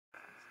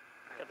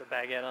Got the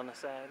baguette on the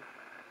side.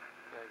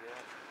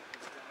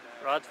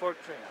 Baguette. Rods Fork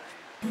Trail.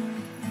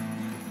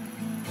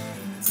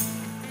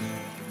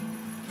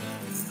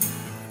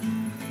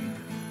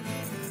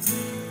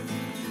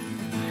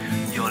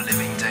 You're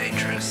living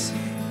dangerous.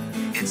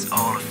 It's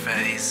all a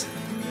phase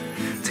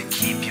to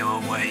keep you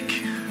awake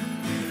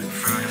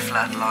through the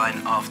flat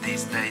line of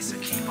these days. So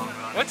keep on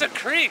running. What's a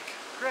creek?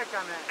 Crick,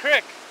 I meant.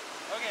 Crick.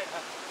 Okay.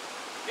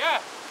 Yeah.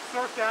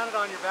 Surf down it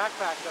on your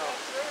backpack, though.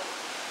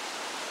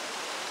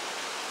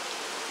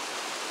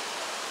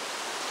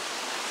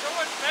 So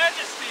much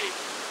majesty.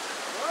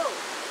 Whoa.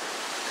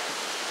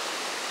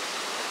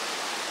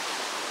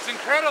 It's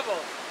incredible.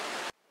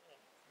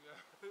 Yeah.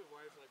 His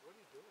wife's like, what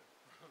are you doing?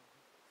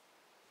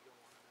 You don't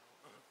want to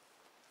know.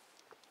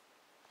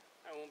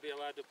 I won't be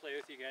allowed to play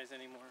with you guys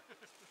anymore.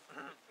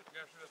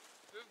 Yeah, sure.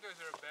 Those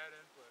guys are a bad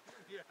input.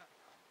 Yeah.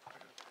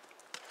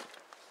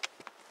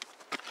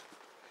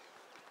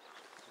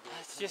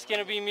 It's just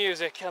gonna be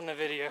music on the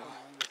video.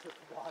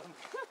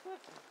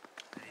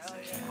 So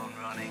keep on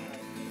running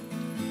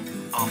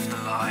off the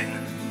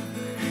line.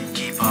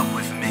 Keep up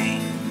with me.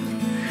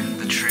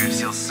 The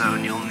truths you'll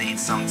sown, you'll need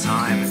some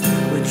time.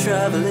 We're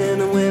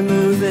traveling and we're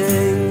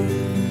moving.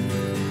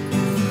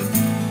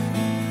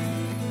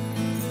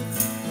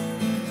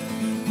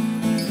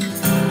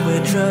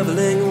 We're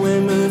traveling and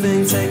we're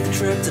moving. Take the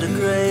trip to the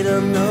great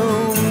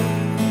unknown.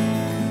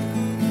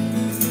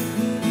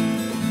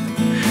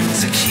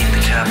 So keep the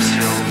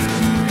capsule,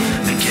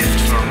 a gift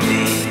from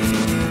me.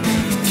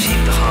 Keep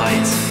the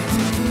height.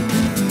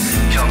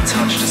 Come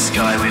touch the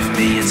sky with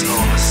me. It's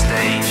all a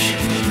stage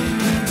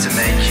to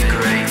make you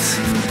great.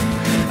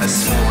 A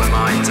small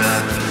reminder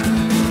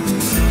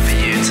for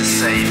you to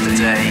save the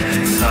day.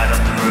 Light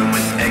up the room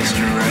with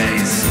extra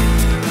rays.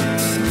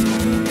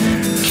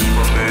 Keep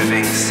on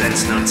moving,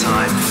 sense no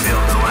time,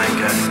 feel no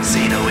anger,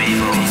 see no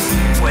evil.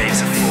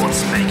 Waves of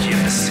thoughts make you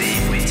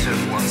perceive. We took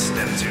one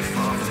step too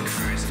far for the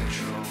cruise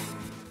control.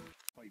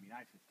 Oh, you mean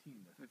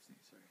I-15, the 15,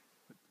 sorry.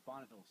 With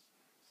Bonneville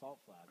salt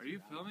flats. Are you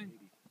filming?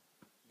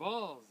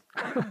 Balls.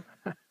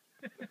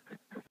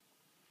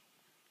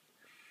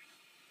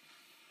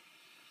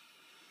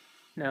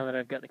 Now that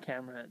I've got the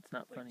camera, it's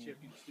not funny.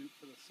 Chicken soup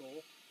for the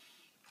soul.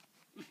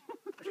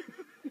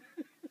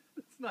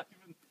 It's not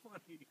even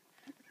funny.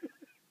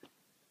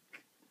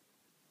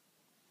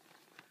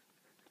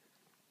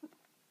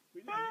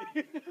 We didn't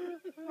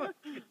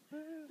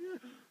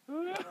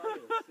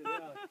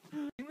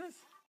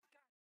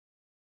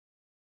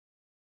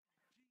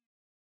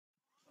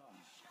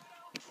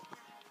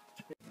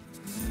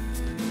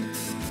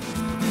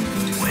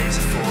Waves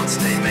of thoughts,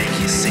 they make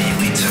you see.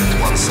 We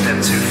took one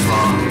step too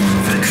far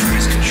for the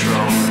cruise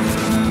control.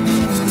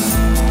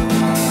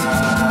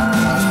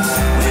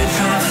 We're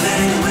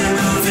traveling, we're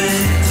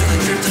moving to the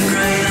trip to the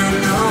great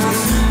unknown.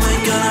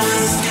 We're gonna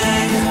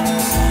escape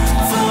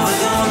for a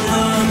long,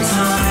 long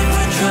time.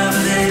 We're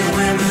traveling,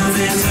 we're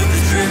moving to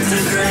the trip to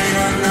the great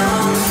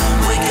unknown.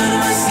 We're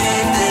gonna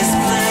escape this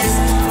place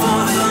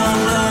for a long,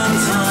 long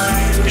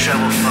time.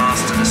 Travel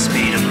fast at the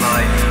speed of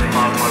light.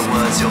 Mark my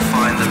words, you'll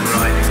find them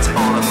right. It's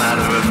all a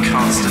matter of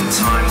constant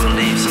time. We'll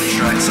leave some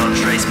tracks on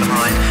trace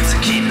behind. So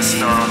keep the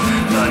star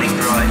burning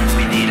bright.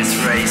 We need its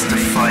rays to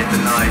fight the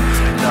night.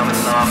 Love and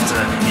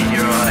laughter in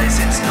your eyes.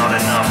 It's not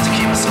enough to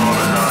keep us all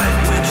alive.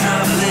 We're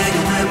traveling,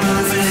 we're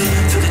moving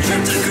to the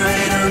trip to the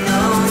great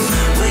unknown.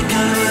 We're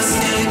gonna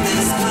escape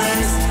this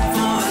place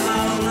for a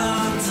long,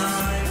 long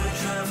time. We're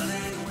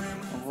traveling, we're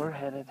moving. And we're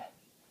headed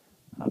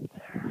up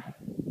there.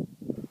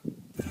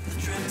 The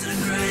trip to the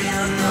great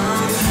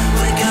unknown.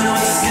 We're gonna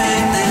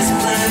escape this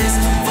place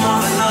for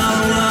a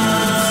long,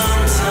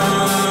 long time.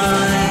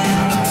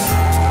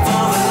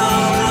 For a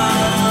long,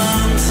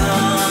 long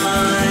time.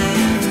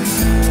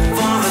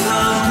 For a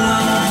long,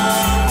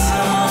 long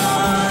time.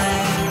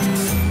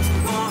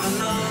 For a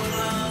long,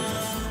 long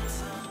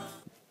time.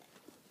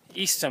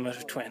 East summit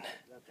of Twin.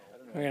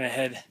 We're gonna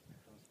head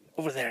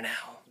over there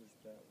now.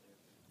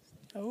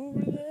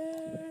 Over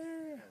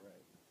there.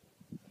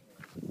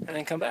 And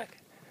then come back.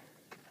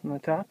 On the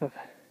top of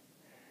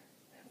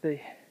the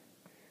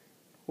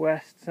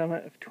west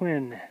summit of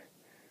Twin.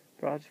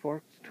 Broad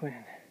Forks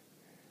Twin.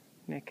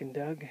 Nick and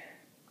Doug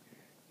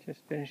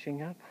just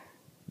finishing up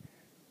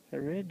the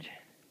ridge.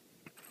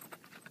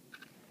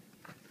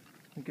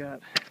 We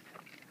got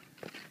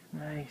a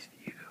nice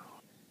view.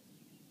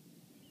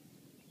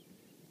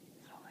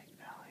 Salt Lake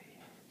Valley.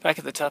 Back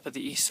at the top of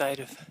the east side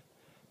of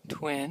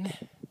Twin.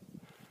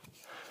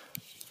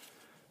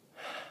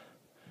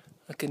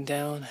 Looking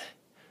down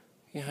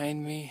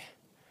behind me,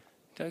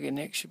 Doug and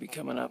Nick should be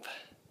coming up.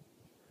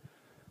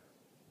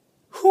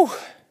 Whew!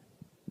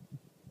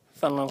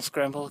 Fun little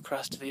scramble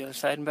across to the other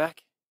side and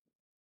back.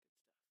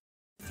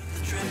 The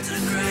trip to the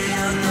great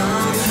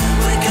unknown.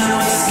 We're gonna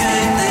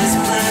escape this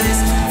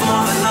place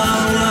for a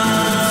long,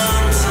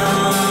 long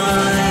time.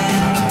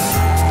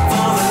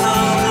 For a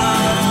long,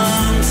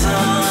 long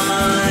time.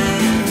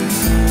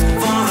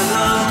 For a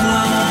long,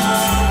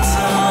 long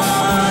time.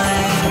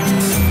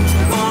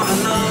 For a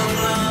long,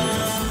 long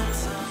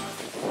time.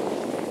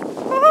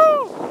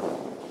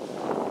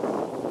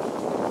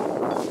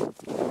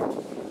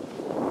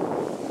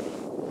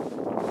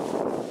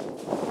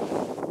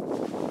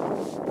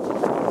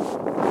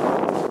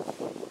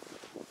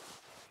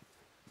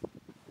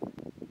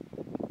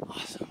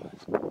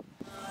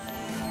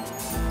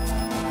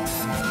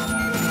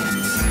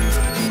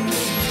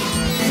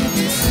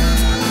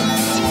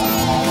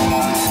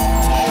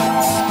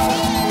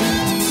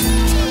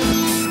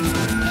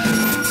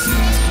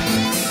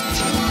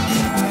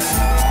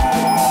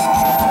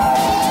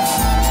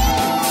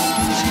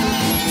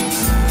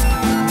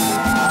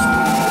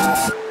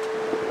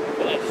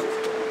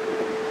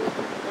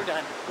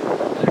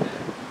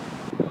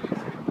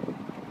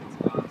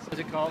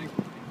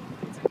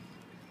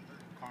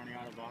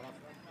 Vada.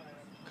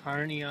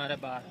 Carne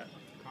adobada.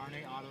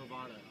 Carne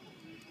adobada.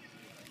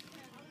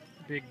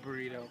 Big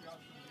burrito.